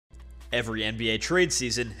Every NBA trade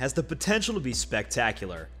season has the potential to be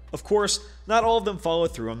spectacular. Of course, not all of them follow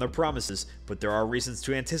through on their promises, but there are reasons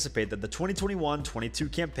to anticipate that the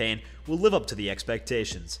 2021-22 campaign will live up to the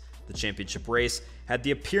expectations. The championship race had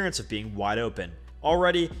the appearance of being wide open.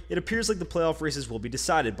 Already, it appears like the playoff races will be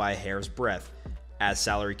decided by a hair's breadth. As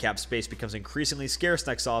salary cap space becomes increasingly scarce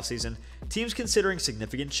next offseason, teams considering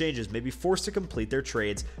significant changes may be forced to complete their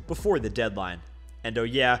trades before the deadline. And oh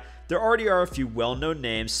yeah, there already are a few well-known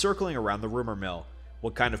names circling around the rumor mill.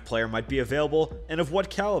 What kind of player might be available, and of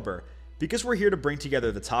what caliber? Because we're here to bring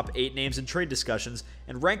together the top 8 names in trade discussions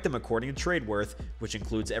and rank them according to trade worth, which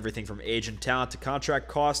includes everything from age and talent to contract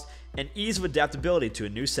cost and ease of adaptability to a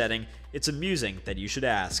new setting, it's amusing that you should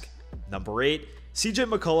ask. Number 8, CJ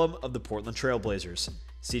McCollum of the Portland Trail Blazers.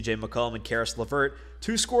 CJ McCollum and Caris LeVert,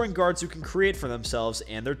 two scoring guards who can create for themselves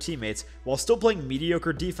and their teammates while still playing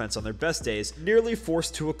mediocre defense on their best days, nearly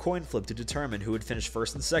forced to a coin flip to determine who would finish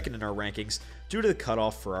first and second in our rankings due to the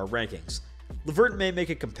cutoff for our rankings. LeVert may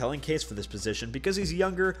make a compelling case for this position because he's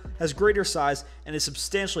younger, has greater size, and is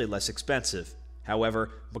substantially less expensive.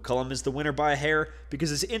 However, McCollum is the winner by a hair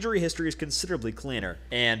because his injury history is considerably cleaner,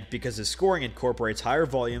 and because his scoring incorporates higher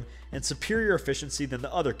volume and superior efficiency than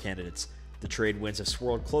the other candidates. The trade winds have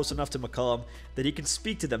swirled close enough to McCollum that he can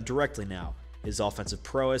speak to them directly now. His offensive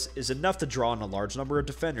prowess is enough to draw in a large number of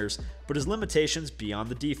defenders, but his limitations beyond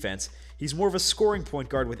the defense, he's more of a scoring point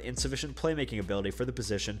guard with insufficient playmaking ability for the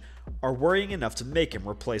position, are worrying enough to make him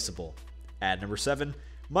replaceable. At number 7,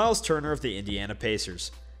 Miles Turner of the Indiana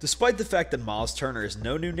Pacers. Despite the fact that Miles Turner is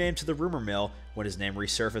no new name to the rumor mill, when his name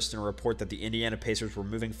resurfaced in a report that the Indiana Pacers were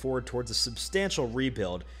moving forward towards a substantial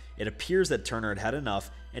rebuild, it appears that Turner had had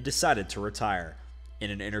enough and decided to retire.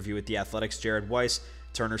 In an interview with The Athletic's Jared Weiss,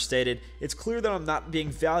 Turner stated, "It's clear that I'm not being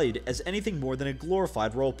valued as anything more than a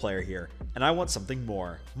glorified role player here, and I want something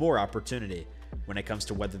more opportunity." When it comes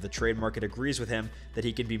to whether the trade market agrees with him that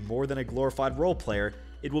he can be more than a glorified role player,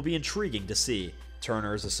 it will be intriguing to see.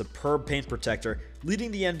 Turner is a superb paint protector,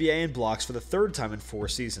 leading the NBA in blocks for the 3rd time in 4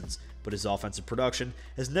 seasons, but his offensive production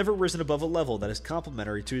has never risen above a level that is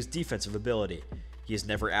complementary to his defensive ability. He has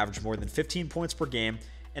never averaged more than 15 points per game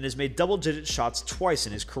and has made double-digit shots twice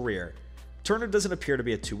in his career. Turner doesn't appear to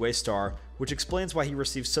be a two-way star, which explains why he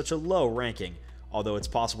receives such a low ranking. Although it's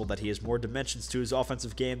possible that he has more dimensions to his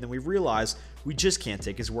offensive game than we realize, we just can't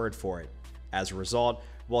take his word for it. As a result,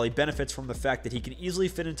 while he benefits from the fact that he can easily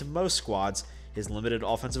fit into most squads, his limited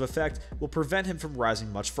offensive effect will prevent him from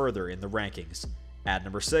rising much further in the rankings. At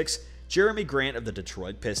number 6, Jeremy Grant of the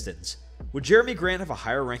Detroit Pistons. Would Jeremy Grant have a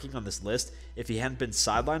higher ranking on this list if he hadn't been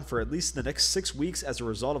sidelined for at least the next 6 weeks as a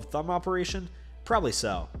result of thumb operation? Probably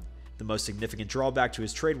so. The most significant drawback to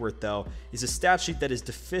his trade worth, though, is a stat sheet that is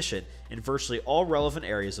deficient in virtually all relevant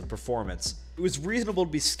areas of performance. It was reasonable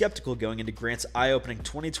to be skeptical going into Grant's eye-opening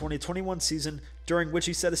 2020-21 season, during which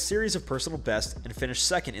he set a series of personal bests and finished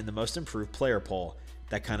second in the most improved player poll.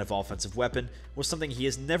 That kind of offensive weapon was something he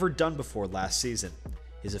has never done before last season.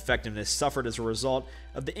 His effectiveness suffered as a result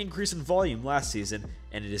of the increase in volume last season,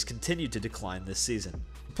 and it has continued to decline this season.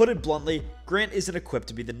 To put it bluntly, Grant isn't equipped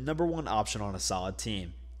to be the number 1 option on a solid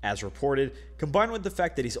team. As reported, combined with the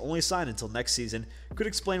fact that he's only signed until next season, could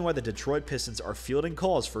explain why the Detroit Pistons are fielding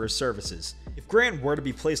calls for his services. If Grant were to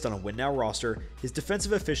be placed on a win-now roster, his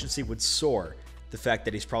defensive efficiency would soar. The fact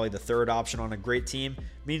that he's probably the 3rd option on a great team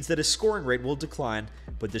means that his scoring rate will decline,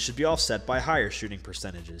 but this should be offset by higher shooting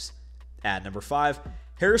percentages. At number 5,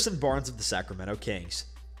 Harrison Barnes of the Sacramento Kings.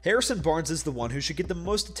 Harrison Barnes is the one who should get the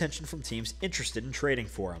most attention from teams interested in trading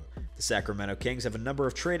for him. The Sacramento Kings have a number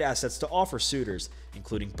of trade assets to offer suitors,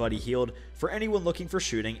 including Buddy Hield for anyone looking for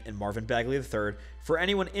shooting and Marvin Bagley III for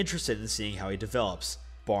anyone interested in seeing how he develops.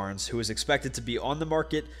 Barnes, who is expected to be on the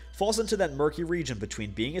market, falls into that murky region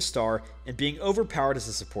between being a star and being overpowered as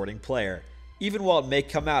a supporting player. Even while it may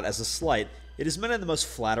come out as a slight, it is meant in the most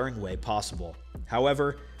flattering way possible.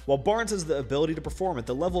 However, while Barnes has the ability to perform at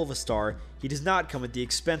the level of a star, he does not come at the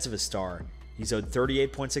expense of a star. He's owed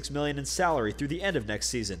 $38.6 million in salary through the end of next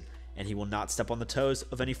season, and he will not step on the toes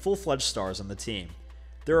of any full-fledged stars on the team.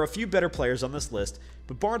 There are a few better players on this list,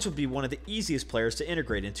 but Barnes would be one of the easiest players to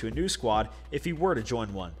integrate into a new squad if he were to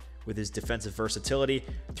join one. With his defensive versatility,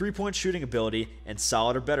 3-point shooting ability, and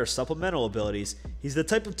solid or better supplemental abilities, he's the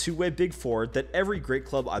type of two-way big forward that every great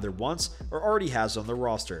club either wants or already has on their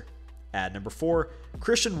roster. At number 4,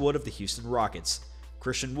 Christian Wood of the Houston Rockets.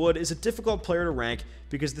 Christian Wood is a difficult player to rank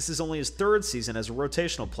because this is only his 3rd season as a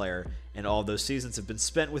rotational player, and all of those seasons have been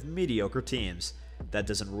spent with mediocre teams. That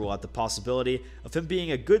doesn't rule out the possibility of him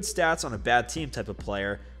being a good stats on a bad team type of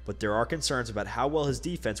player, but there are concerns about how well his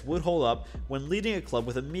defense would hold up when leading a club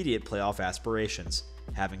with immediate playoff aspirations.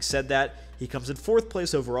 Having said that, he comes in 4th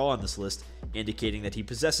place overall on this list, indicating that he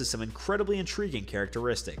possesses some incredibly intriguing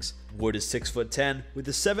characteristics. Wood is 6'10" with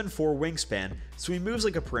a 7'4" wingspan, so he moves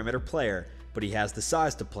like a perimeter player, but he has the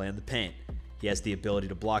size to play in the paint. He has the ability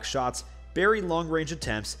to block shots, bury long-range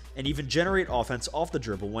attempts, and even generate offense off the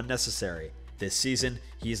dribble when necessary. This season,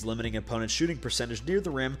 he is limiting opponents' shooting percentage near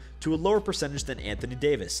the rim to a lower percentage than Anthony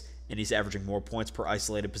Davis, and he's averaging more points per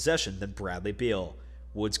isolated possession than Bradley Beal.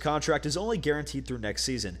 Wood's contract is only guaranteed through next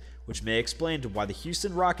season, which may explain why the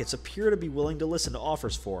Houston Rockets appear to be willing to listen to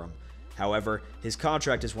offers for him. However, his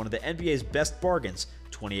contract is one of the NBA's best bargains,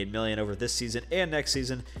 $28 million over this season and next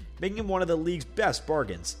season, making him one of the league's best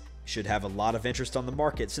bargains. He should have a lot of interest on the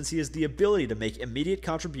market since he has the ability to make immediate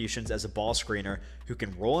contributions as a ball screener who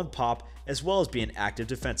can roll and pop as well as be an active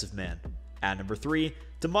defensive man. At number 3,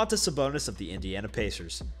 Domantas Sabonis of the Indiana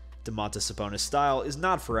Pacers. Domantas Sabonis' style is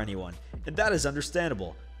not for anyone, and that is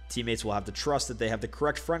understandable. Teammates will have to trust that they have the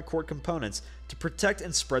correct front court components to protect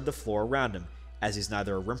and spread the floor around him, as he's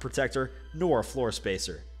neither a rim protector nor a floor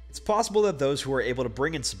spacer. It's possible that those who are able to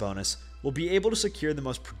bring in Sabonis will be able to secure the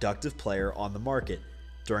most productive player on the market.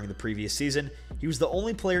 During the previous season, he was the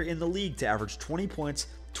only player in the league to average 20 points,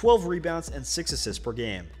 12 rebounds, and 6 assists per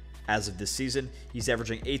game. As of this season, he's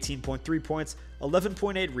averaging 18.3 points,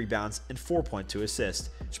 11.8 rebounds, and 4.2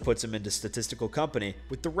 assists, which puts him into statistical company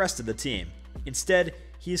with the rest of the team. Instead,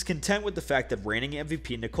 he is content with the fact that reigning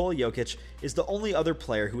MVP Nikola Jokic is the only other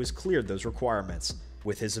player who has cleared those requirements.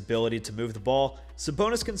 With his ability to move the ball,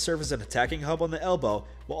 Sabonis can serve as an attacking hub on the elbow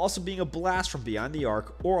while also being a blast from behind the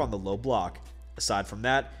arc or on the low block. Aside from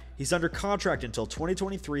that, he's under contract until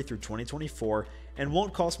 2023 through 2024 and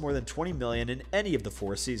won't cost more than $20 million in any of the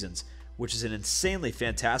 4 seasons, which is an insanely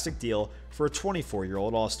fantastic deal for a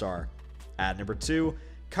 24-year-old All-Star. At number 2,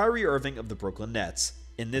 Kyrie Irving of the Brooklyn Nets.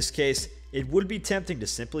 In this case, it would be tempting to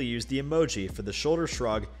simply use the emoji for the shoulder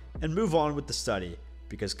shrug and move on with the study,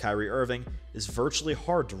 because Kyrie Irving is virtually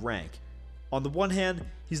hard to rank. On the one hand,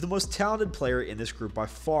 he's the most talented player in this group by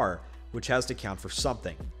far, which has to count for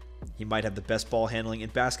something. He might have the best ball handling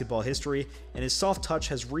in basketball history, and his soft touch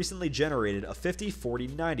has recently generated a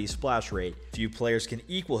 50-40-90 splash rate. Few players can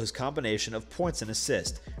equal his combination of points and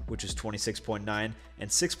assists, which is 26.9 and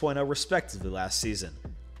 6.0 respectively last season.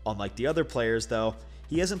 Unlike the other players though,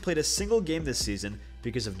 he hasn't played a single game this season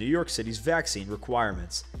because of New York City's vaccine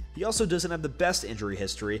requirements. He also doesn't have the best injury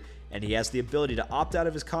history, and he has the ability to opt out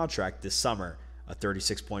of his contract this summer, a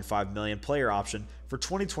 $36.5 million player option for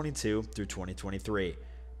 2022 through 2023.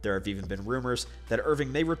 There have even been rumors that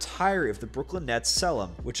Irving may retire if the Brooklyn Nets sell him,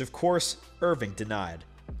 which of course, Irving denied.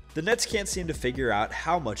 The Nets can't seem to figure out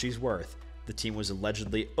how much he's worth. The team was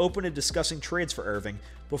allegedly open to discussing trades for Irving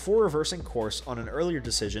before reversing course on an earlier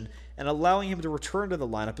decision and allowing him to return to the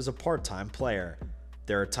lineup as a part-time player.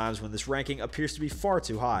 There are times when this ranking appears to be far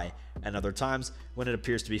too high, and other times when it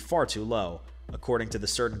appears to be far too low. According to the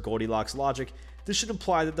certain Goldilocks logic, this should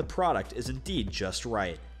imply that the product is indeed just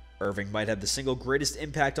right. Irving might have the single greatest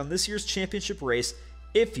impact on this year's championship race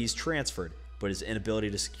if he's transferred, but his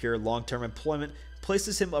inability to secure long-term employment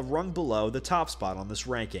places him a rung below the top spot on this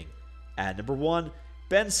ranking. At number 1,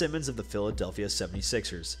 Ben Simmons of the Philadelphia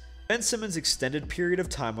 76ers. Ben Simmons' extended period of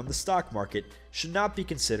time on the stock market should not be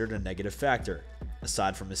considered a negative factor.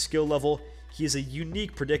 Aside from his skill level, he is a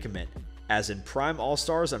unique predicament, as in prime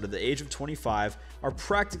all-stars under the age of 25 are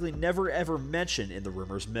practically never ever mentioned in the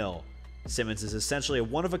rumors mill. Simmons is essentially a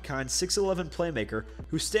one-of-a-kind 6'11 playmaker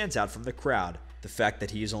who stands out from the crowd. The fact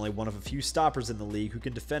that he is only one of a few stoppers in the league who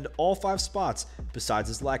can defend all 5 spots besides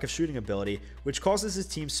his lack of shooting ability, which causes his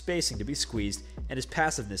team's spacing to be squeezed and his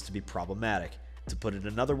passiveness to be problematic. To put it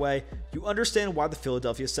another way, you understand why the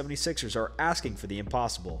Philadelphia 76ers are asking for the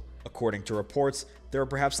impossible. According to reports, there are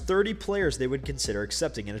perhaps 30 players they would consider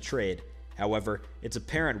accepting in a trade. However, it's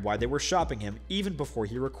apparent why they were shopping him even before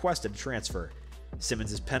he requested a transfer.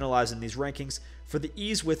 Simmons is penalized in these rankings for the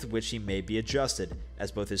ease with which he may be adjusted,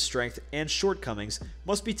 as both his strength and shortcomings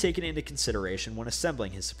must be taken into consideration when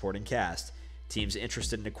assembling his supporting cast. Teams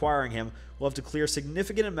interested in acquiring him will have to clear a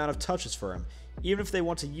significant amount of touches for him, even if they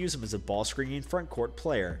want to use him as a ball-screening front-court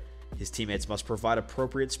player. His teammates must provide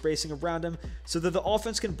appropriate spacing around him so that the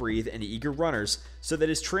offense can breathe and eager runners so that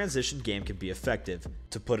his transition game can be effective.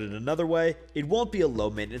 To put it another way, it won't be a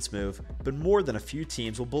low-maintenance move, but more than a few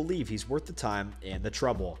teams will believe he's worth the time and the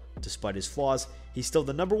trouble. Despite his flaws, he's still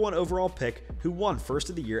the number 1 overall pick who won First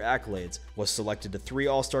of the Year accolades, was selected to 3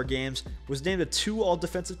 All-Star games, was named to 2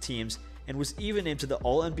 All-Defensive teams, and was even named to the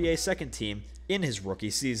All-NBA second team in his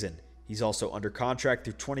rookie season. He's also under contract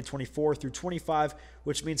through 2024 through 25,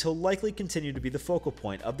 which means he'll likely continue to be the focal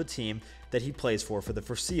point of the team that he plays for the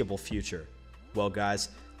foreseeable future. Well guys,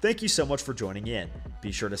 thank you so much for joining in.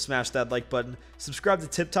 Be sure to smash that like button, subscribe to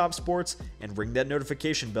Tip Top Sports, and ring that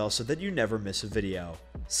notification bell so that you never miss a video.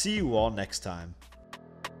 See you all next time.